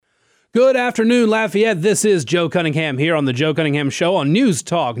Good afternoon, Lafayette. This is Joe Cunningham here on the Joe Cunningham Show on News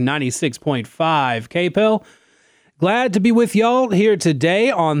Talk 96.5 KPEL. Glad to be with y'all here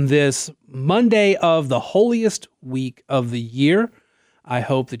today on this Monday of the holiest week of the year. I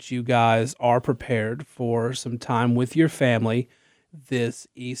hope that you guys are prepared for some time with your family this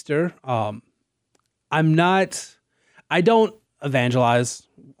Easter. I don't evangelize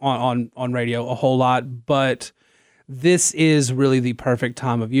on radio a whole lot, but this is really the perfect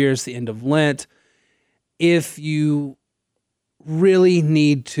time of year. It's the end of Lent. If you really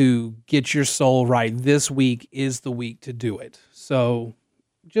need to get your soul right, this week is the week to do it. So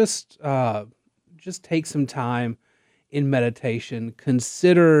just take some time in meditation.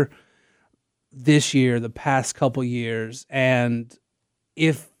 Consider this year, the past couple years, and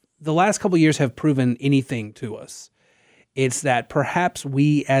if the last couple years have proven anything to us, it's that perhaps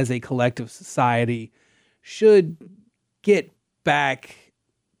we as a collective society should get back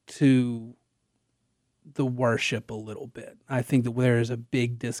to the worship a little bit. I think that there is a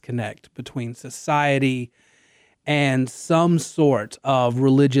big disconnect between society and some sort of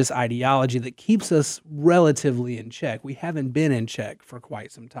religious ideology that keeps us relatively in check. We haven't been in check for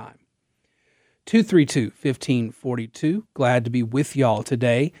quite some time. 232-1542. Glad to be with y'all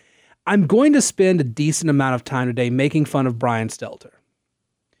today. I'm going to spend a decent amount of time today making fun of Brian Stelter.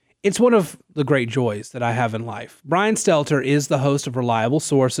 It's one of the great joys that I have in life. Brian Stelter is the host of Reliable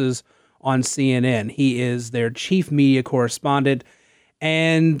Sources on CNN. He is their chief media correspondent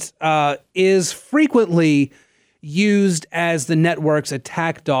and is frequently used as the network's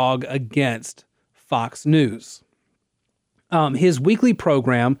attack dog against Fox News. His weekly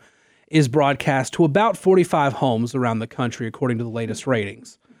program is broadcast to about 45 homes around the country, according to the latest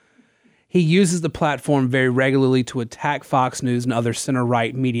ratings. He uses the platform very regularly to attack Fox News and other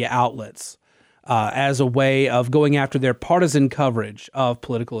center-right media outlets as a way of going after their partisan coverage of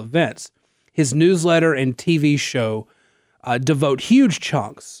political events. His newsletter and TV show devote huge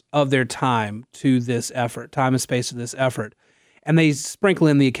chunks of their time to this effort, time and space to this effort, and they sprinkle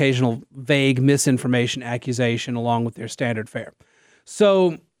in the occasional vague misinformation accusation along with their standard fare.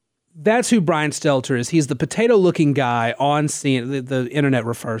 So that's who Brian Stelter is. He's the potato-looking guy on CNN. The internet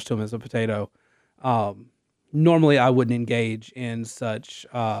refers to him as a potato. Normally, I wouldn't engage in such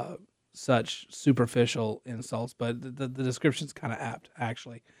superficial insults, but the description's kind of apt,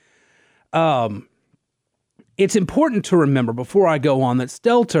 actually. It's important to remember before I go on that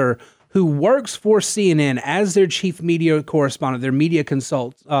Stelter, who works for CNN as their chief media correspondent, their media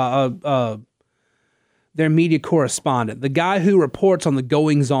correspondent, the guy who reports on the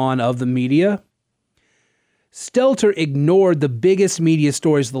goings-on of the media, Stelter ignored the biggest media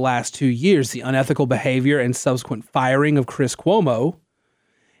stories of the last 2 years, the unethical behavior and subsequent firing of Chris Cuomo,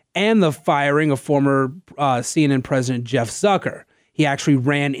 and the firing of former CNN president Jeff Zucker. He actually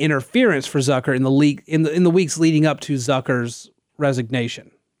ran interference for Zucker in the weeks leading up to Zucker's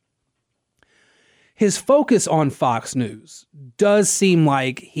resignation. His focus on Fox News does seem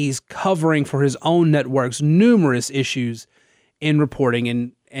like he's covering for his own network's numerous issues in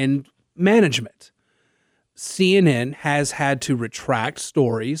reporting and management. CNN has had to retract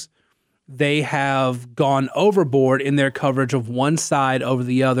stories. They have gone overboard in their coverage of one side over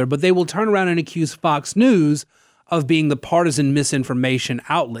the other, but they will turn around and accuse Fox News of being the partisan misinformation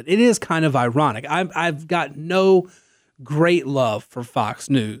outlet. It is kind of ironic. I've got no great love for Fox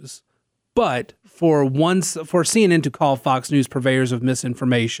News. But for CNN to call Fox News purveyors of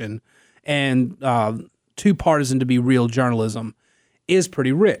misinformation and too partisan to be real journalism is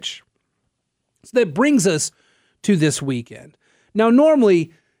pretty rich. So that brings us to this weekend. Now,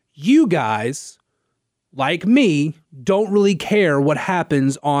 normally, you guys, like me, don't really care what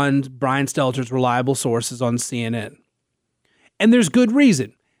happens on Brian Stelter's Reliable Sources on CNN. And there's good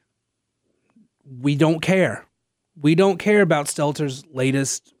reason. We don't care. We don't care about Stelter's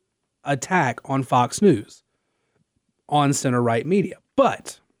latest attack on Fox News, on center-right media.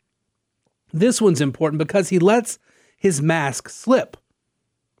 But this one's important because he lets his mask slip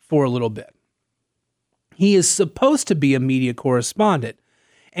for a little bit. He is supposed to be a media correspondent,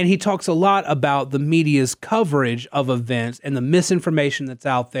 and he talks a lot about the media's coverage of events and the misinformation that's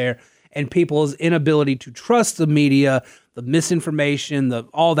out there and people's inability to trust the media, the misinformation,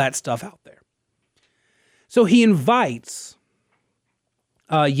 all that stuff out there. So he invites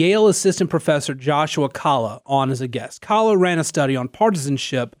Yale assistant professor Joshua Kalla on as a guest. Kalla ran a study on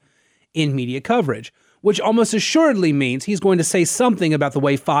partisanship in media coverage, which almost assuredly means he's going to say something about the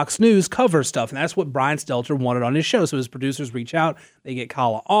way Fox News covers stuff. And that's what Brian Stelter wanted on his show. So his producers reach out, they get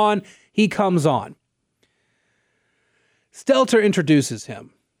Kalla on, he comes on. Stelter introduces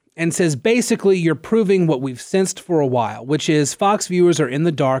him and says, basically, you're proving what we've sensed for a while, which is Fox viewers are in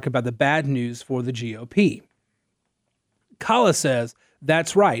the dark about the bad news for the GOP. Kala says,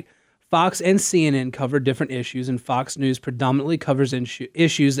 that's right. Fox and CNN cover different issues, and Fox News predominantly covers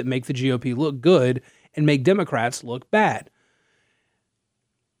issues that make the GOP look good and make Democrats look bad.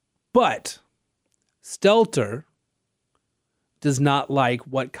 But Stelter does not like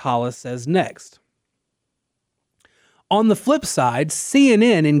what Kala says next. On the flip side,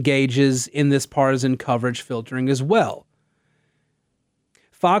 CNN engages in this partisan coverage filtering as well.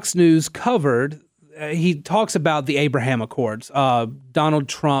 Fox News covered, he talks about the Abraham Accords, Donald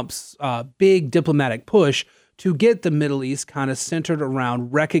Trump's big diplomatic push to get the Middle East kind of centered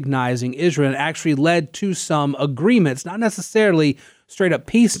around recognizing Israel, and actually led to some agreements, not necessarily straight up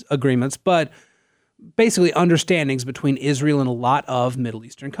peace agreements, but basically understandings between Israel and a lot of Middle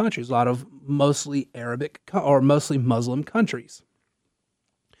Eastern countries, a lot of mostly Arabic or mostly Muslim countries.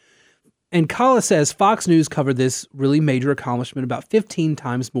 And Kala says Fox News covered this really major accomplishment about 15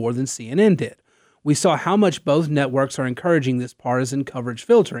 times more than CNN did. We saw how much both networks are encouraging this partisan coverage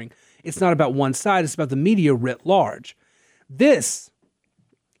filtering. It's not about one side, it's about the media writ large. This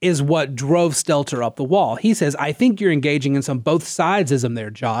is what drove Stelter up the wall. He says, I think you're engaging in some both sidesism there,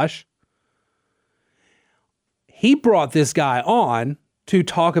 Josh. He brought this guy on to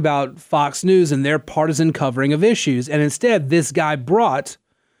talk about Fox News and their partisan covering of issues. And instead, this guy brought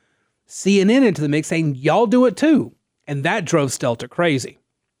CNN into the mix saying, y'all do it too. And that drove Stelter crazy.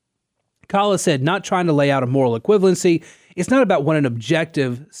 Kala said, not trying to lay out a moral equivalency. It's not about what an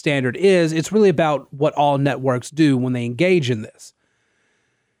objective standard is. It's really about what all networks do when they engage in this.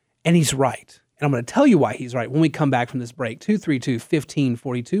 And he's right. And I'm going to tell you why he's right when we come back from this break.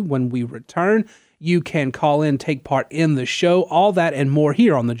 232-1542. When we return, you can call in, take part in the show, all that and more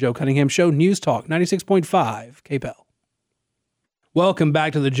here on the Joe Cunningham Show, News Talk 96.5 KPEL. Welcome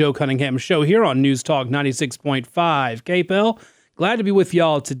back to the Joe Cunningham Show here on News Talk 96.5 KPEL. Glad to be with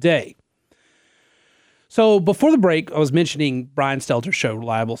y'all today. So before the break, I was mentioning Brian Stelter's show,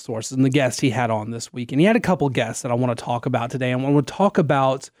 Reliable Sources, and the guests he had on this week. And he had a couple guests that I want to talk about today. I want to talk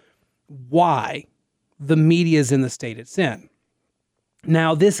about why the media is in the state it's in.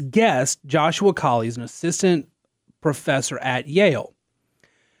 Now, this guest, Joshua Colley, is an assistant professor at Yale,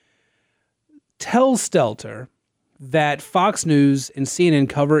 tells Stelter that Fox News and CNN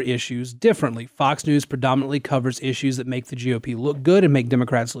cover issues differently. Fox News predominantly covers issues that make the GOP look good and make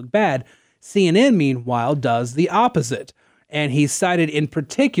Democrats look bad. CNN, meanwhile, does the opposite. And he cited in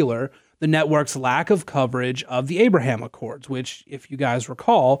particular the network's lack of coverage of the Abraham Accords, which, if you guys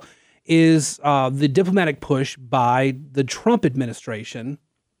recall, is the diplomatic push by the Trump administration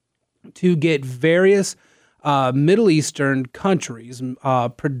to get various Middle Eastern countries,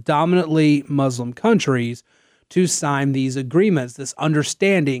 predominantly Muslim countries, to sign these agreements, this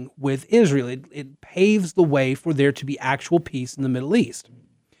understanding with Israel. It paves the way for there to be actual peace in the Middle East.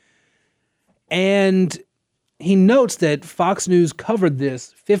 And he notes that Fox News covered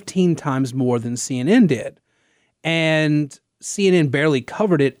this 15 times more than CNN did. And CNN barely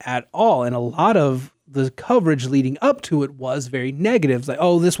covered it at all. And a lot of the coverage leading up to it was very negative. It's like,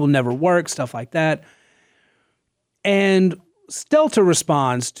 oh, this will never work, stuff like that. And Stelter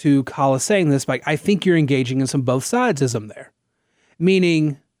responds to Kala saying this, like, I think you're engaging in some both sidesism there.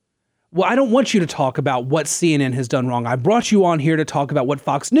 Meaning, well, I don't want you to talk about what CNN has done wrong. I brought you on here to talk about what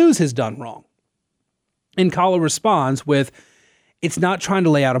Fox News has done wrong. And Kala responds with, it's not trying to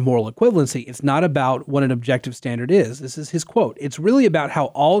lay out a moral equivalency. It's not about what an objective standard is. This is his quote. It's really about how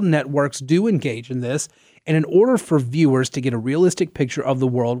all networks do engage in this. And in order for viewers to get a realistic picture of the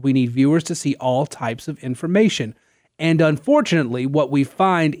world, we need viewers to see all types of information. And unfortunately, what we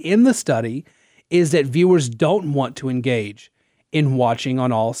find in the study is that viewers don't want to engage in watching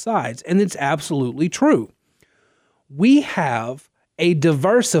on all sides. And it's absolutely true. We have a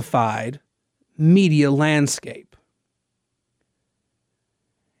diversified media landscape.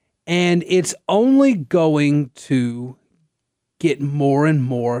 And it's only going to get more and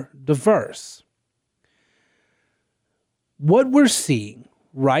more diverse. What we're seeing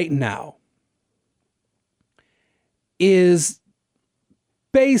right now is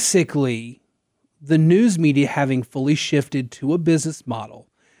basically the news media, having fully shifted to a business model,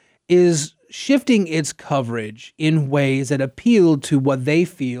 is shifting its coverage in ways that appeal to what they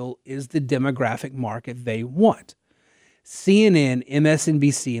feel is the demographic market they want. CNN,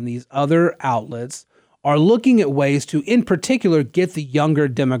 MSNBC, and these other outlets are looking at ways to, in particular, get the younger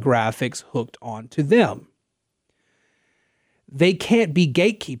demographics hooked onto them. They can't be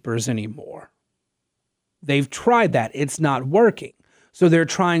gatekeepers anymore. They've tried that. It's not working. So they're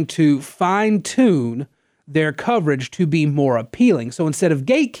trying to fine-tune their coverage to be more appealing. So instead of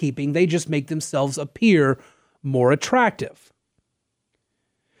gatekeeping, they just make themselves appear more attractive.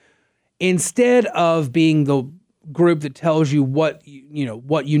 Instead of being the group that tells you what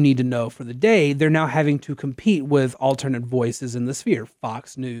you need to know for the day, they're now having to compete with alternate voices in the sphere,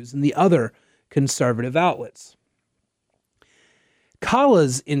 Fox News and the other conservative outlets.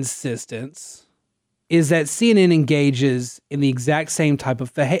 Kala's insistence is that CNN engages in the exact same type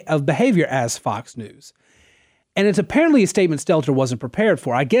of behavior as Fox News. And it's apparently a statement Stelter wasn't prepared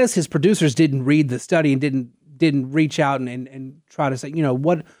for. I guess his producers didn't read the study and didn't reach out and try to say,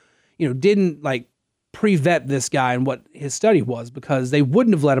 didn't like pre-vet this guy and what his study was, because they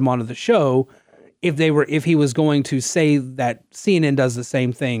wouldn't have let him onto the show if he was going to say that CNN does the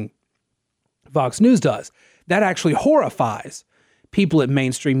same thing Fox News does. That actually horrifies people at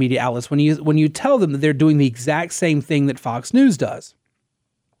mainstream media outlets when you tell them that they're doing the exact same thing that Fox News does.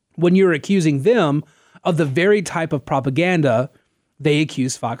 When you're accusing them of the very type of propaganda they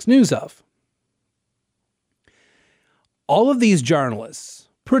accuse Fox News of. All of these journalists,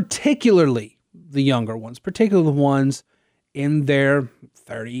 particularly the younger ones, particularly the ones in their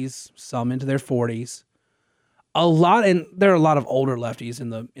 30s, some into their 40s, and there are a lot of older lefties in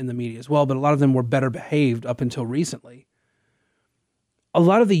the media as well, but a lot of them were better behaved up until recently. A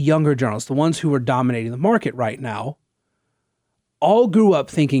lot of the younger journalists, the ones who are dominating the market right now, all grew up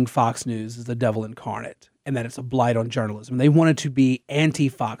thinking Fox News is the devil incarnate and that it's a blight on journalism. They wanted to be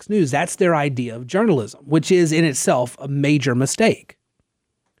anti-Fox News. That's their idea of journalism, which is in itself a major mistake.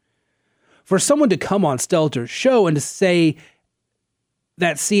 For someone to come on Stelter's show and to say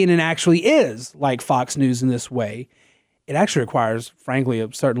that CNN actually is like Fox News in this way, it actually requires, frankly,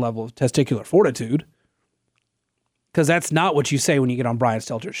 a certain level of testicular fortitude. Because that's not what you say when you get on Brian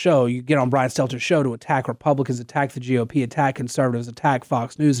Stelter's show. You get on Brian Stelter's show to attack Republicans, attack the GOP, attack conservatives, attack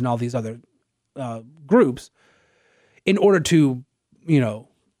Fox News and all these other groups in order to,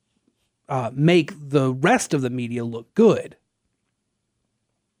 make the rest of the media look good.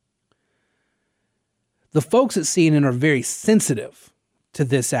 The folks at CNN are very sensitive to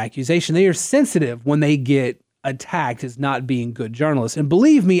this accusation. They are sensitive when they get attacked as not being good journalists. And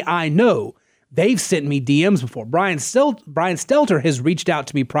believe me, I know. They've sent me DMs before. Brian Stelter has reached out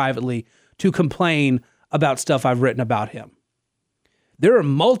to me privately to complain about stuff I've written about him. There are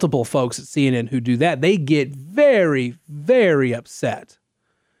multiple folks at CNN who do that. They get very, very upset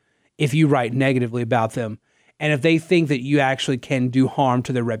if you write negatively about them. And if they think that you actually can do harm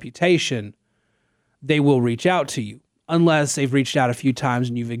to their reputation, they will reach out to you, unless they've reached out a few times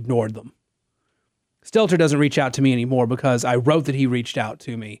and you've ignored them. Stelter doesn't reach out to me anymore because I wrote that he reached out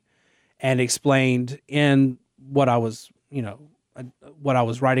to me and explained in what I was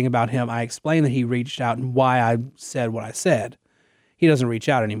writing about him. I explained that he reached out and why I said what I said. He doesn't reach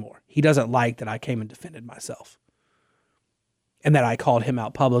out anymore. He doesn't like that I came and defended myself and that I called him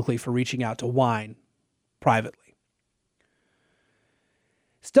out publicly for reaching out to Wine privately.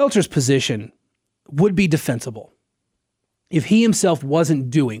 Stelter's position would be defensible if he himself wasn't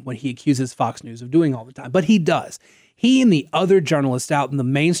doing what he accuses Fox News of doing all the time, but he does. He and the other journalists out in the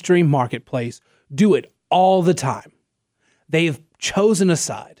mainstream marketplace do it all the time. They have chosen a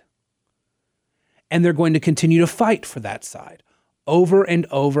side, and they're going to continue to fight for that side over and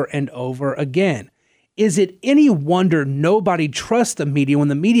over and over again. Is it any wonder nobody trusts the media when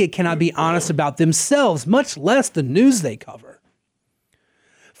the media cannot be honest about themselves, much less the news they cover?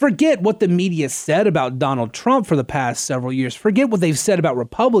 Forget what the media said about Donald Trump for the past several years. Forget what they've said about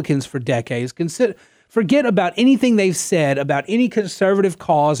Republicans for decades. Forget about anything they've said about any conservative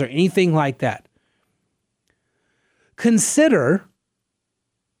cause or anything like that. Consider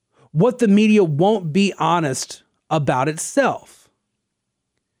what the media won't be honest about itself.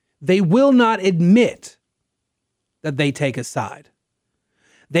 They will not admit that they take a side.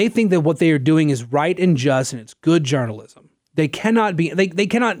 They think that what they are doing is right and just and it's good journalism. They cannot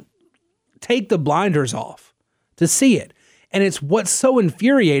take the blinders off to see it. And it's what's so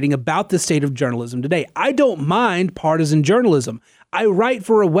infuriating about the state of journalism today. I don't mind partisan journalism. I write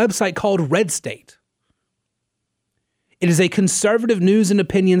for a website called Red State. It is a conservative news and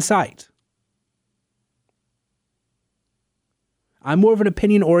opinion site. I'm more of an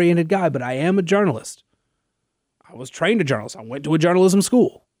opinion-oriented guy, but I am a journalist. I was trained a journalist. I went to a journalism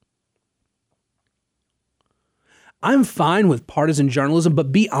school. I'm fine with partisan journalism,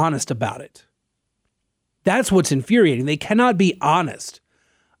 but be honest about it. That's what's infuriating. They cannot be honest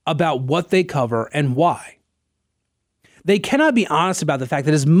about what they cover and why. They cannot be honest about the fact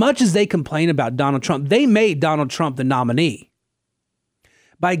that as much as they complain about Donald Trump, they made Donald Trump the nominee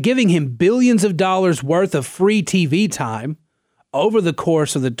by giving him billions of dollars worth of free TV time over the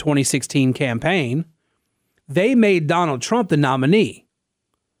course of the 2016 campaign. They made Donald Trump the nominee.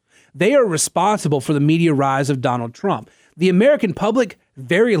 They are responsible for the media rise of Donald Trump. The American public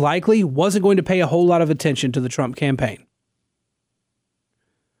very likely wasn't going to pay a whole lot of attention to the Trump campaign.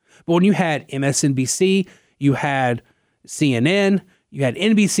 But when you had MSNBC, you had CNN, you had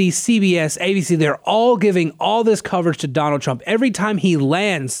NBC, CBS, ABC, they're all giving all this coverage to Donald Trump. Every time he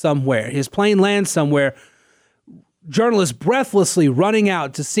lands somewhere, his plane lands somewhere, journalists breathlessly running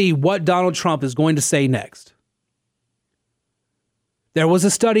out to see what Donald Trump is going to say next. There was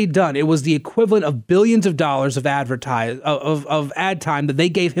a study done. It was the equivalent of billions of dollars of ad time that they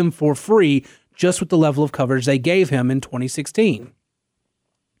gave him for free just with the level of coverage they gave him in 2016.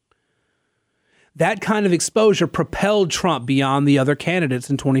 That kind of exposure propelled Trump beyond the other candidates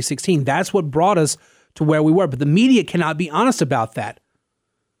in 2016. That's what brought us to where we were. But the media cannot be honest about that.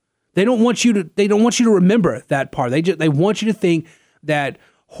 They don't want you to remember that part. They want you to think that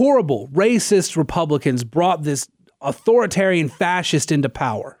horrible, racist Republicans brought this authoritarian fascist into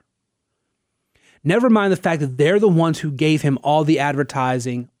power. Never mind the fact that they're the ones who gave him all the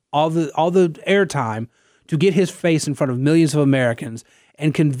advertising, all the airtime to get his face in front of millions of Americans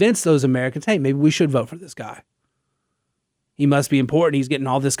and convince those Americans, hey, maybe we should vote for this guy. He must be important. He's getting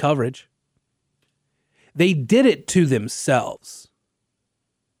all this coverage. They did it to themselves.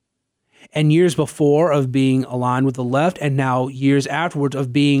 And years before of being aligned with the left, and now years afterwards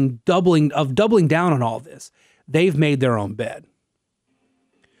of doubling down on all this, they've made their own bed.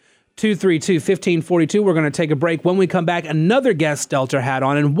 232-1542. We're going to take a break. When we come back, another guest Stelter had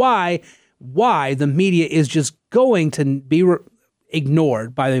on, and why the media is just going to be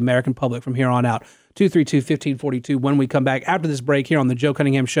ignored by the American public from here on out. 232-1542. When we come back after this break here on the Joe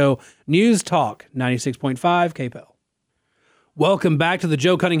Cunningham Show, News Talk 96.5 KPEL. Welcome back to the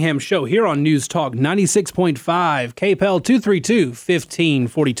Joe Cunningham Show here on News Talk 96.5 KPEL.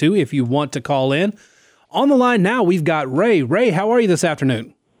 232-1542 if you want to call in. On the line now, we've got Ray. Ray, how are you this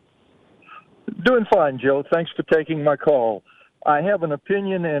afternoon? Doing fine, Joe. Thanks for taking my call. I have an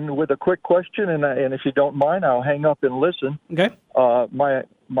opinion and with a quick question, and if you don't mind, I'll hang up and listen. Okay.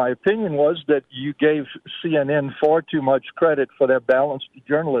 My opinion was that you gave CNN far too much credit for their balanced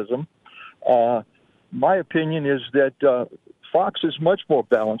journalism. My opinion is that Fox is much more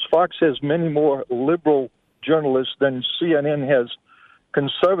balanced. Fox has many more liberal journalists than CNN has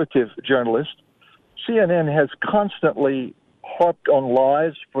conservative journalists. CNN has constantly harped on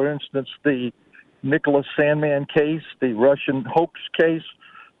lies. For instance, the Nicholas Sandmann case, the Russian hoax case.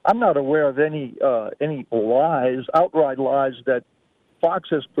 I'm not aware of any lies, outright lies that Fox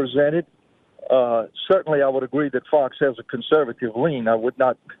has presented. Certainly, I would agree that Fox has a conservative lean. I would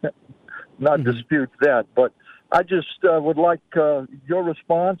not dispute that. But I just would like your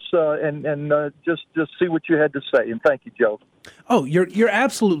response and just see what you had to say. And thank you, Joe. Oh, you're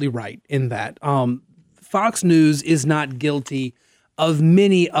absolutely right in that. Fox News is not guilty of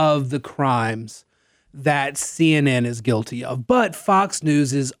many of the crimes that CNN is guilty of, but Fox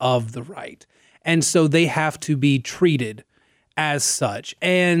News is of the right. And so they have to be treated as such.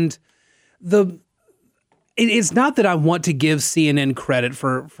 And it's not that I want to give CNN credit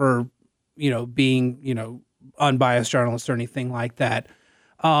for being, unbiased journalists or anything like that.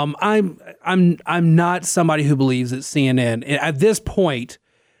 I'm not somebody who believes that CNN at this point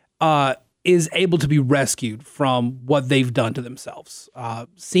is able to be rescued from what they've done to themselves.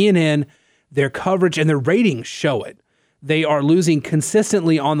 CNN, their coverage and their ratings show it. They are losing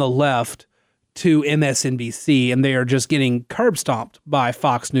consistently on the left to MSNBC, and they are just getting curb stomped by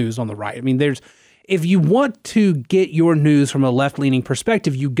Fox News on the right. I mean, if you want to get your news from a left-leaning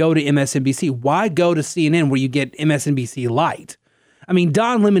perspective, you go to MSNBC. Why go to CNN where you get MSNBC light? I mean,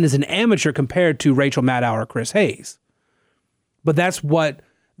 Don Lemon is an amateur compared to Rachel Maddow or Chris Hayes. But that's what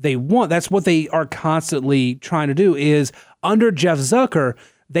they want. That's what they are constantly trying to do is under Jeff Zucker,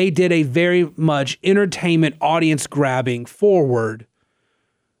 they did a very much entertainment, audience-grabbing, forward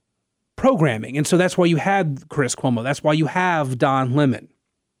programming. And so that's why you had Chris Cuomo. That's why you have Don Lemon.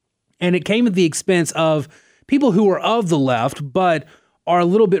 And it came at the expense of people who are of the left, but are a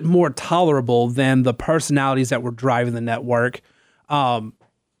little bit more tolerable than the personalities that were driving the network. And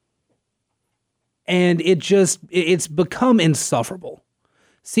it's become insufferable.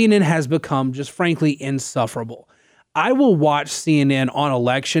 CNN has become just frankly insufferable. I will watch CNN on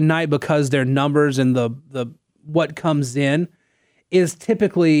election night because their numbers and the what comes in is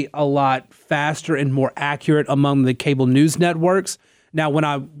typically a lot faster and more accurate among the cable news networks. Now, when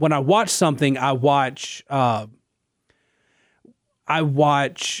I watch something, I watch the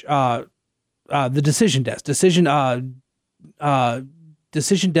Decision Desk,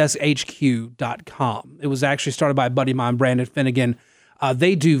 DecisionDeskHQ.com. It was actually started by a buddy of mine, Brandon Finnegan.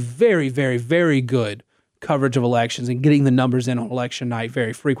 They do very, very, very good coverage of elections and getting the numbers in on election night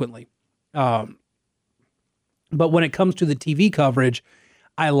very frequently. But when it comes to the TV coverage,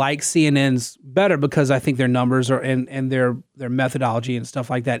 I like CNN's better because I think their numbers are and their methodology and stuff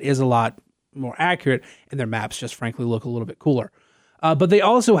like that is a lot more accurate, and their maps just frankly look a little bit cooler. But they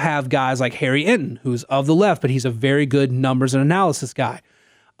also have guys like Harry Enton, who's of the left, but he's a very good numbers and analysis guy.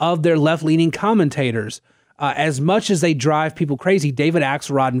 Of their left-leaning commentators, as much as they drive people crazy, David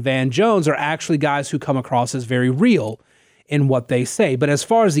Axelrod and Van Jones are actually guys who come across as very real in what they say. But as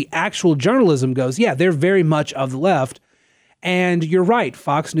far as the actual journalism goes, yeah, they're very much of the left. And you're right,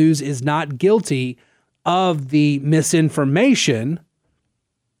 Fox News is not guilty of the misinformation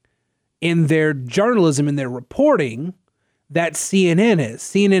in their journalism, in their reporting, that CNN is.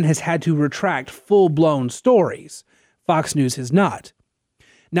 CNN has had to retract full-blown stories. Fox News has not.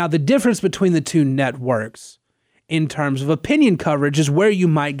 Now, the difference between the two networks in terms of opinion coverage is where you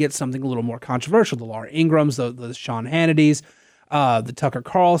might get something a little more controversial. The Laura Ingrams, the Sean Hannitys, the Tucker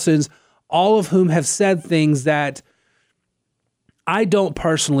Carlsons, all of whom have said things that I don't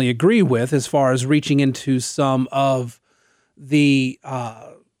personally agree with as far as reaching into some of the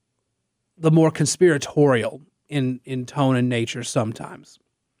more conspiratorial in tone and nature sometimes.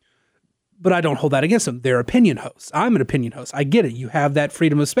 But I don't hold that against them. They're opinion hosts. I'm an opinion host. I get it. You have that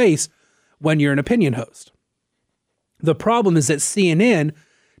freedom of space when you're an opinion host. The problem is that CNN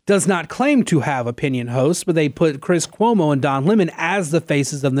does not claim to have opinion hosts, but they put Chris Cuomo and Don Lemon as the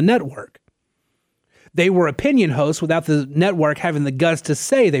faces of the network. They were opinion hosts without the network having the guts to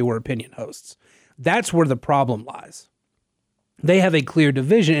say they were opinion hosts. That's where the problem lies. They have a clear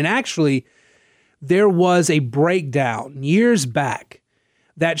division. And actually, there was a breakdown years back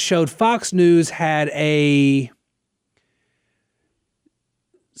that showed Fox News had a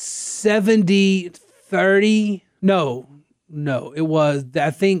 70-30. No, it was,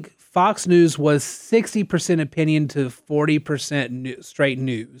 I think Fox News was 60% opinion to 40% straight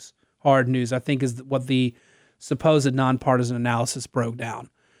news, hard news, I think is what the supposed nonpartisan analysis broke down.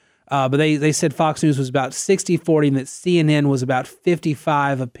 But they said Fox News was about 60-40 and that CNN was about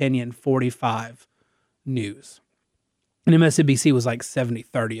 55 opinion, 45 news. And MSNBC was like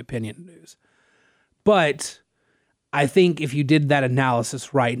 70-30 opinion news. But I think if you did that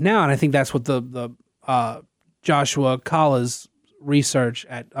analysis right now, and I think that's what the Joshua Kalla's research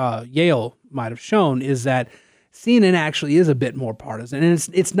at Yale might have shown, is that CNN actually is a bit more partisan. And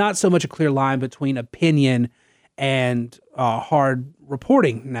it's not so much a clear line between opinion and hard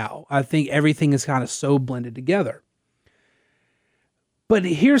reporting now. I think everything is kind of so blended together. But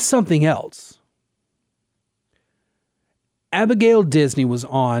here's something else. Abigail Disney was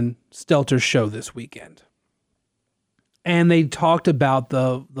on Stelter's show this weekend, and they talked about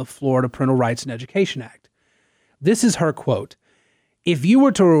the Florida Parental Rights and Education Act. This is her quote. "If you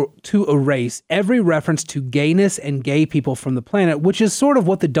were to erase every reference to gayness and gay people from the planet, which is sort of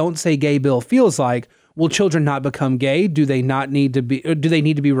what the Don't Say Gay bill feels like, will children not become gay? Do they need to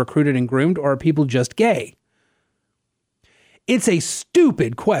be recruited and groomed, or are people just gay?" It's a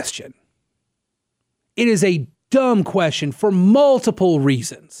stupid question. It is a dumb question for multiple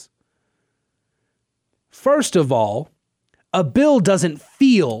reasons. First of all, a bill doesn't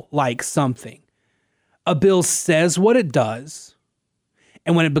feel like something. A bill says what it does,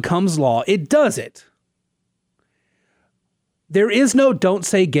 and when it becomes law, it does it. There is no Don't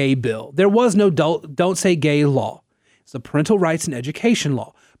Say Gay bill. There was no Don't Say Gay law. It's the Parental Rights and Education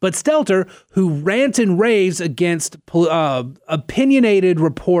law. But Stelter, who rants and raves against opinionated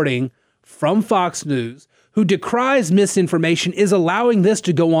reporting from Fox News, who decries misinformation, is allowing this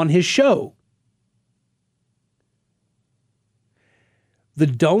to go on his show.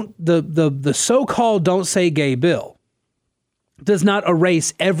 The so-called Don't Say Gay bill does not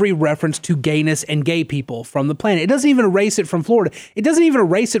erase every reference to gayness and gay people from the planet. It doesn't even erase it from Florida. It doesn't even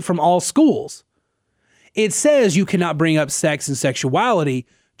erase it from all schools. It says you cannot bring up sex and sexuality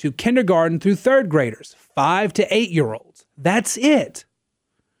to kindergarten through third graders, 5 to 8-year-olds. That's it.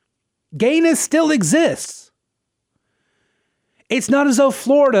 Gayness still exists. It's not as though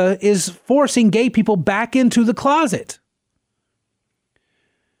Florida is forcing gay people back into the closet.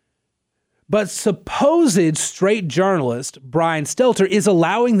 But supposed straight journalist Brian Stelter is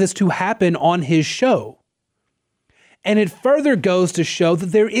allowing this to happen on his show. And it further goes to show that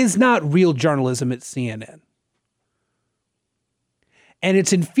there is not real journalism at CNN. And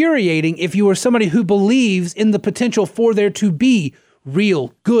it's infuriating if you are somebody who believes in the potential for there to be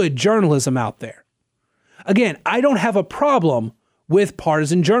real, good journalism out there. Again, I don't have a problem with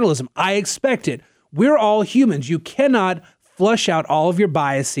partisan journalism. I expect it. We're all humans. You cannot flush out all of your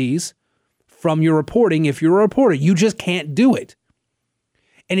biases from your reporting if you're a reporter. You just can't do it.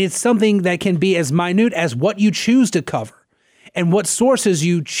 And it's something that can be as minute as what you choose to cover and what sources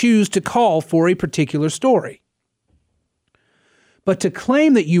you choose to call for a particular story. But to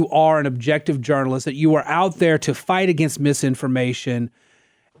claim that you are an objective journalist, that you are out there to fight against misinformation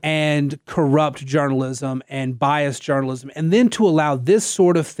and corrupt journalism and biased journalism, and then to allow this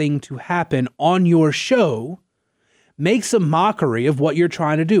sort of thing to happen on your show makes a mockery of what you're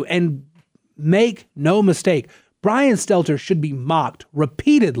trying to do. And make no mistake, Brian Stelter should be mocked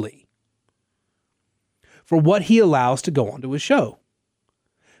repeatedly for what he allows to go onto his show.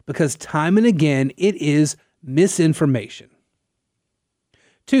 Because time and again, it is misinformation.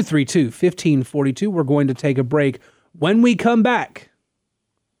 232-1542, we're going to take a break. When we come back,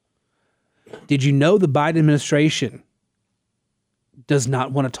 did you know the Biden administration does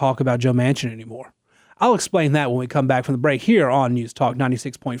not want to talk about Joe Manchin anymore? I'll explain that when we come back from the break here on News Talk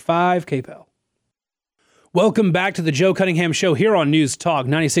 96.5 KPEL. Welcome back to the Joe Cunningham Show here on News Talk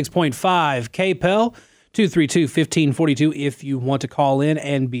 96.5 KPEL. 232-1542 if you want to call in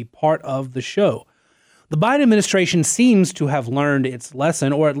and be part of the show. The Biden administration seems to have learned its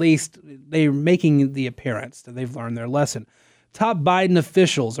lesson, or at least they're making the appearance that they've learned their lesson. Top Biden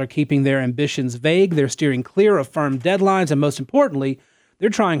officials are keeping their ambitions vague. They're steering clear of firm deadlines, and most importantly, they're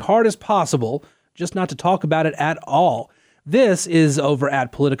trying hard as possible just not to talk about it at all. This is over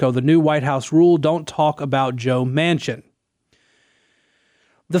at Politico. The new White House rule: don't talk about Joe Manchin.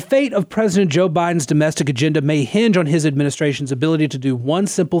 The fate of President Joe Biden's domestic agenda may hinge on his administration's ability to do one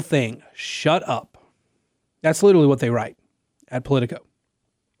simple thing: shut up. That's literally what they write at Politico.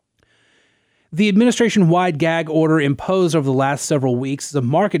 The administration-wide gag order imposed over the last several weeks is a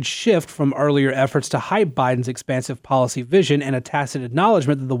marked shift from earlier efforts to hype Biden's expansive policy vision and a tacit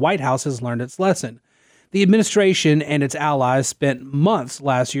acknowledgement that the White House has learned its lesson. The administration and its allies spent months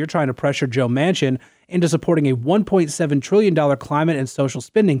last year trying to pressure Joe Manchin into supporting a $1.7 trillion climate and social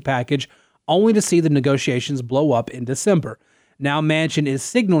spending package, only to see the negotiations blow up in December. Now Manchin is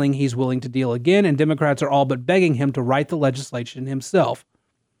signaling he's willing to deal again, and Democrats are all but begging him to write the legislation himself.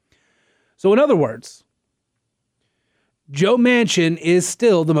 So in other words, Joe Manchin is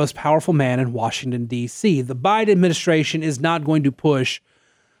still the most powerful man in Washington, D.C. The Biden administration is not going to push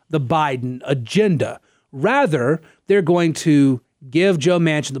the Biden agenda. Rather, they're going to give Joe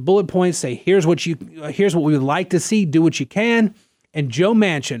Manchin the bullet points, say, here's what we would like to see, do what you can, and Joe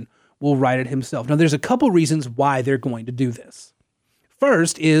Manchin will write it himself. Now, there's a couple reasons why they're going to do this.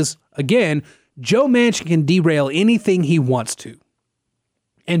 First is, again, Joe Manchin can derail anything he wants to.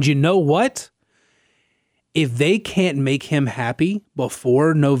 And you know what? If they can't make him happy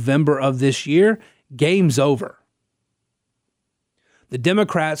before November of this year, game's over. The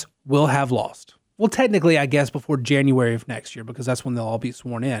Democrats will have lost. Well, technically, I guess before January of next year, because that's when they'll all be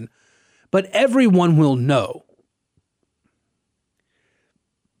sworn in. But everyone will know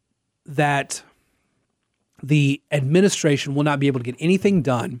that the administration will not be able to get anything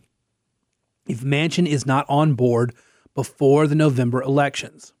done if Manchin is not on board before the November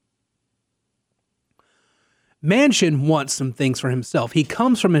elections. Manchin wants some things for himself. He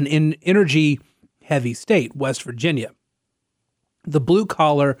comes from an energy-heavy state, West Virginia. The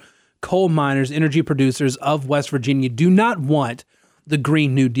blue-collar coal miners, energy producers of West Virginia do not want the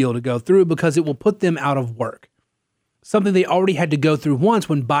Green New Deal to go through because it will put them out of work. Something they already had to go through once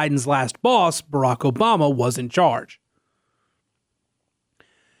when Biden's last boss, Barack Obama, was in charge.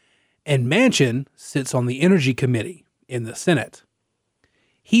 And Manchin sits on the Energy Committee in the Senate.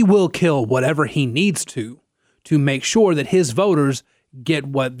 He will kill whatever he needs to make sure that his voters get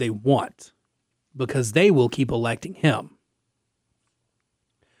what they want, because they will keep electing him.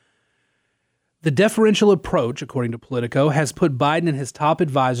 The deferential approach, according to Politico, has put Biden and his top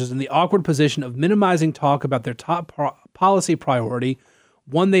advisors in the awkward position of minimizing talk about their top policy priority,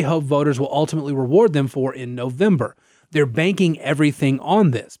 one they hope voters will ultimately reward them for in November. They're banking everything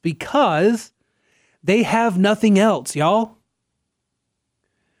on this because they have nothing else, y'all.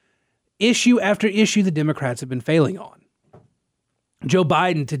 Issue after issue, the Democrats have been failing on. Joe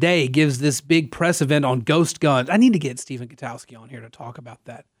Biden today gives this big press event on ghost guns. I need to get Stephen Gutowski on here to talk about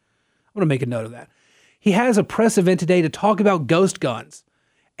that. I'm going to make a note of that. He has a press event today to talk about ghost guns.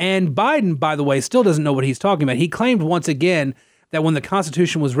 And Biden, by the way, still doesn't know what he's talking about. He claimed once again that when the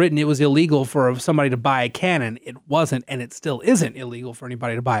Constitution was written, it was illegal for somebody to buy a cannon. It wasn't, and it still isn't illegal for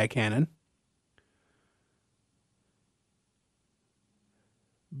anybody to buy a cannon.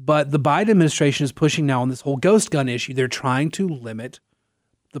 But the Biden administration is pushing now on this whole ghost gun issue. They're trying to limit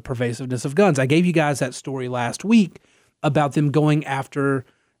the pervasiveness of guns. I gave you guys that story last week about them going after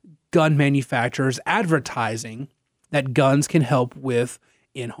gun manufacturers advertising that guns can help with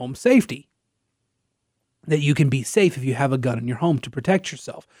in-home safety. that you can be safe if you have a gun in your home to protect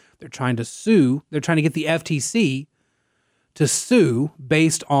yourself. They're trying to sue. They're trying to get the FTC to sue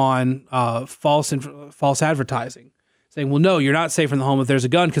based on false advertising, saying, well, no, you're not safe in the home if there's a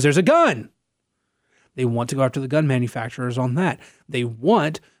gun because there's a gun. They want to go after the gun manufacturers on that. They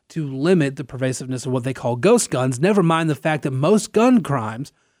want to limit the pervasiveness of what they call ghost guns, never mind the fact that most gun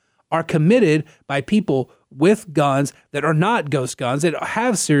crimes are committed by people with guns that are not ghost guns, that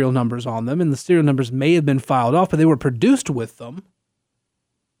have serial numbers on them, and the serial numbers may have been filed off, but they were produced with them.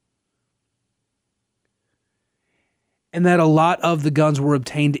 And that a lot of the guns were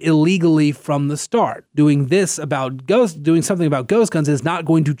obtained illegally from the start. Doing something about ghost guns is not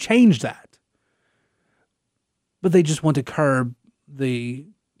going to change that. But they just want to curb the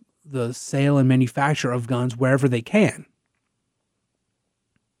sale and manufacture of guns wherever they can.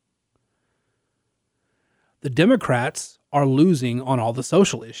 The Democrats are losing on all the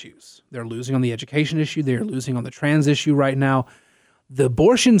social issues. They're losing on the education issue. They're losing on the trans issue right now. The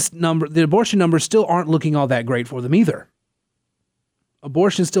abortion numbers still aren't looking all that great for them either.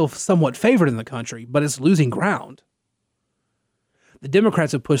 Abortion is still somewhat favored in the country, but it's losing ground. The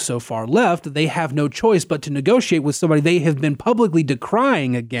Democrats have pushed so far left that they have no choice but to negotiate with somebody they have been publicly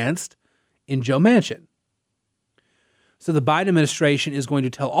decrying against in Joe Manchin. So the Biden administration is going to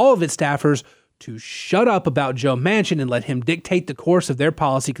tell all of its staffers to shut up about Joe Manchin and let him dictate the course of their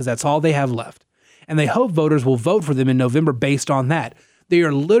policy because that's all they have left. And they hope voters will vote for them in November based on that. They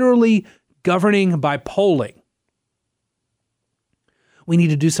are literally governing by polling. We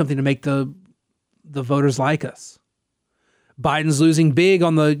need to do something to make the voters like us. Biden's losing big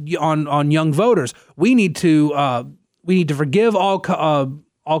on young voters. We need to forgive all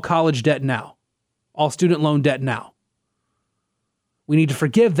college debt now, all student loan debt now. We need to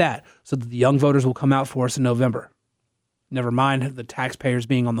forgive that so that the young voters will come out for us in November. Never mind the taxpayers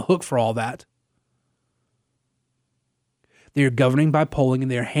being on the hook for all that. They are governing by polling,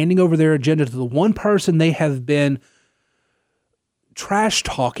 and they are handing over their agenda to the one person they have been trash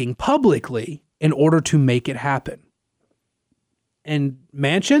talking publicly in order to make it happen. And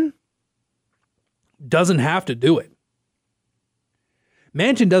Manchin doesn't have to do it.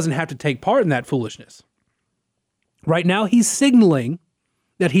 Manchin doesn't have to take part in that foolishness. Right now, he's signaling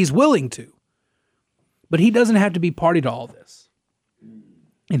that he's willing to, but he doesn't have to be party to all this.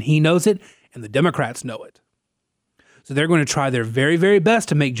 And he knows it, and the Democrats know it. So they're going to try their very, very best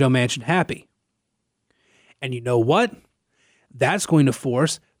to make Joe Manchin happy. And you know what? That's going to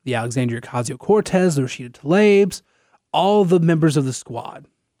force the Alexandria Ocasio-Cortez, the Rashida Tlaibs, all the members of the squad.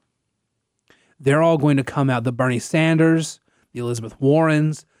 They're all going to come out, the Bernie Sanders, the Elizabeth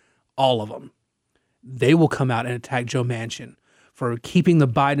Warrens, all of them. They will come out and attack Joe Manchin for keeping the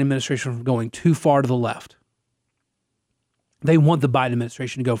Biden administration from going too far to the left. They want the Biden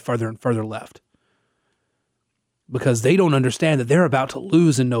administration to go further and further left because they don't understand that they're about to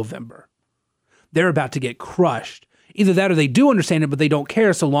lose in November. They're about to get crushed. Either that or they do understand it, but they don't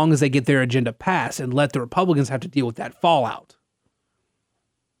care so long as they get their agenda passed and let the Republicans have to deal with that fallout.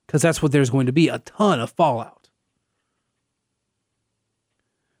 Because that's what there's going to be, a ton of fallout.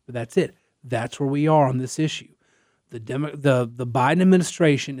 But that's it. That's where we are on this issue. The Biden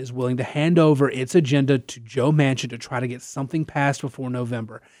administration is willing to hand over its agenda to Joe Manchin to try to get something passed before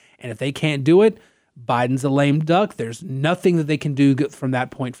November. And if they can't do it, Biden's a lame duck. There's nothing that they can do from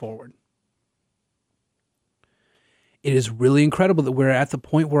that point forward. It is really incredible that we're at the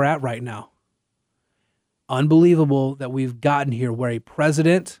point we're at right now. Unbelievable that we've gotten here where a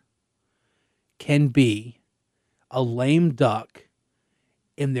president can be a lame duck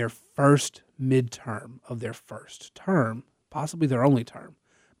in their first midterm of their first term, possibly their only term.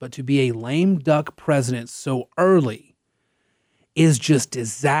 But to be a lame duck president so early is just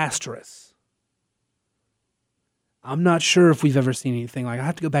disastrous. I'm not sure if we've ever seen anything like. I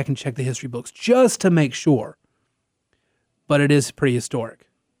have to go back and check the history books just to make sure. But it is pretty historic.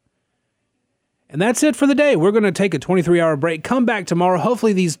 And that's it for the day. We're going to take a 23-hour break. Come back tomorrow.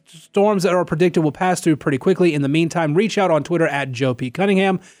 Hopefully these storms that are predicted will pass through pretty quickly. In the meantime, reach out on Twitter at Joe P.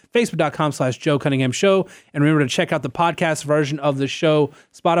 Cunningham, Facebook.com/Joe Cunningham Show. And remember to check out the podcast version of the show,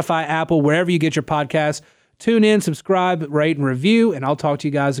 Spotify, Apple, wherever you get your podcasts. Tune in, subscribe, rate, and review. And I'll talk to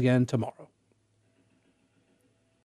you guys again tomorrow.